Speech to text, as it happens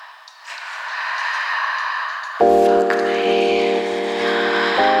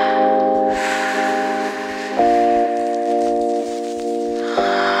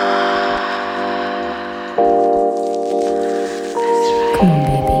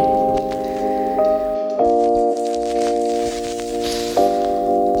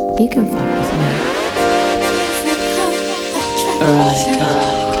can fuck with me. Erotica.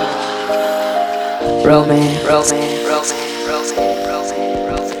 Romance.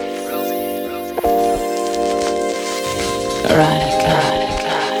 Erotica.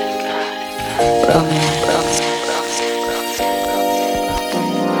 Romance.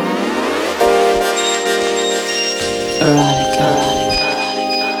 Erotica.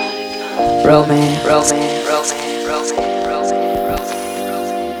 Romance.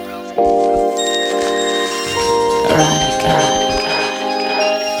 Erotica.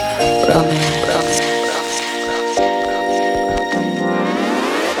 Romance.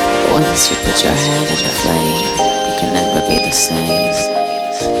 Once you put your hand in the flame, you can never be the same.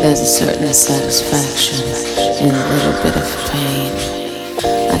 There's a certain satisfaction in a little bit of pain.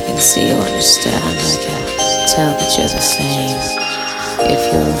 I can see you understand, I can tell that you're the same.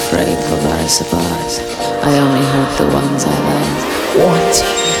 If you're afraid for vice versa, I only hurt the ones I love.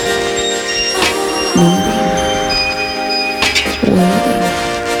 Wanting, needing, waiting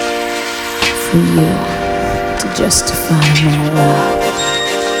for you to justify my love.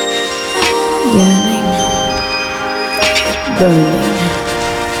 Yearning, burning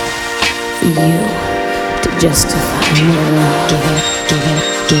for you to justify my love. Give it up, give it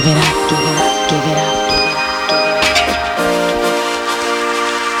up, give it up, give it up, give it up.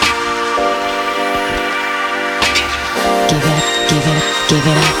 Give it up, give it up, give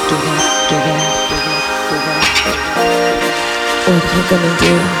it up, give it up, give it up, give it up, give it up. What are you gonna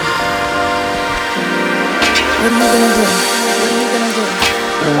do? What are you gonna do? What are you gonna do?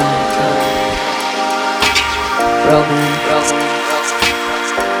 Erotica. Romance.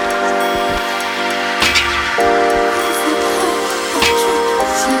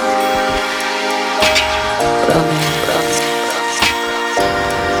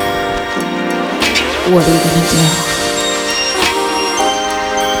 What are you gonna do?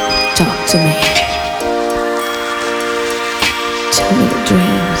 Talk to me. Tell me the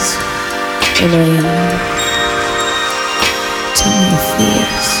dreams in real. Tell me your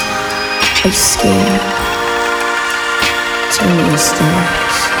fears. Are you scared? Tell me your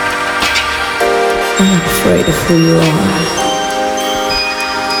stories. I'm not afraid of who you are.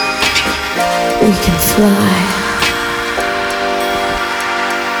 We can fly.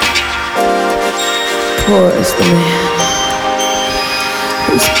 Poor is the man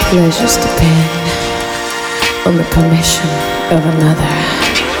whose pleasures depend on the permission of another.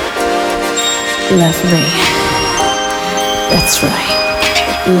 Love me. That's right.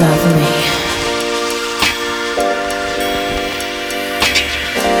 Love me.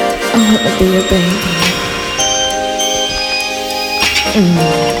 I wanna be a baby.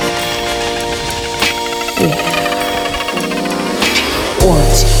 Yeah.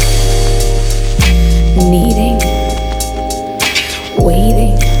 Wanting, needing,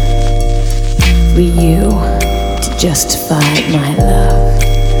 waiting for you to justify my love.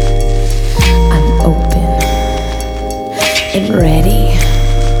 I'm open and ready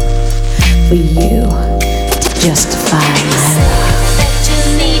for you to justify my love.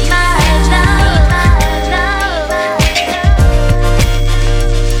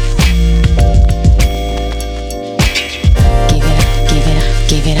 Give it up, give it up,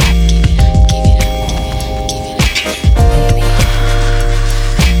 give it up, give it up, baby.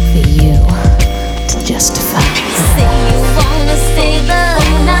 For you to justify. Say you wanna stay the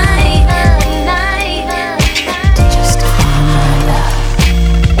night, to justify my love.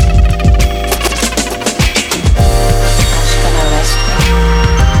 Just gonna rest me.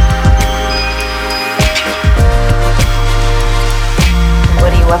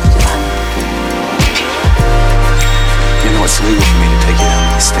 What are you up to, honey? You know it's legal for me to take you down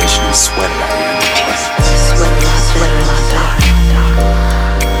to the station and sweat it out here in the park. Sweat a lot, darling.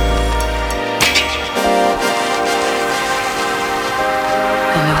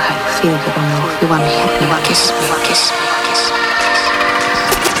 I know how you feel, you don't know if you wanna hit me or kiss me or kiss me or kiss me.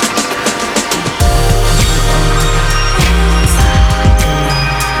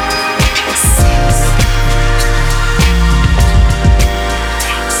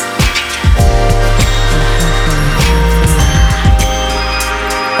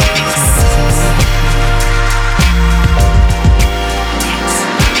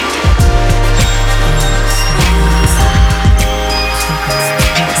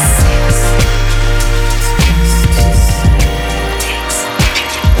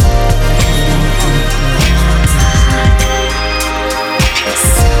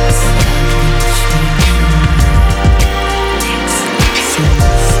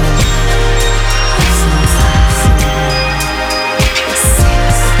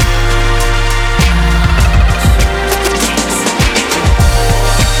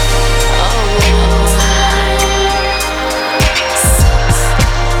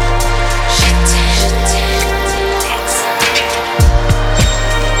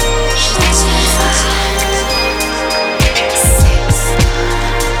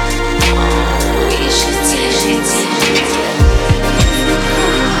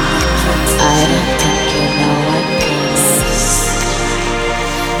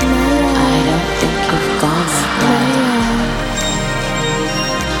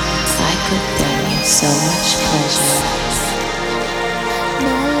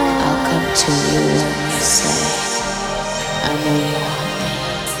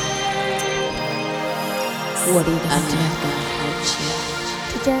 What are you gonna I'm do? not gonna hurt you.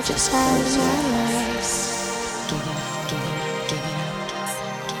 To just Just close your my eyes. lips. Get up.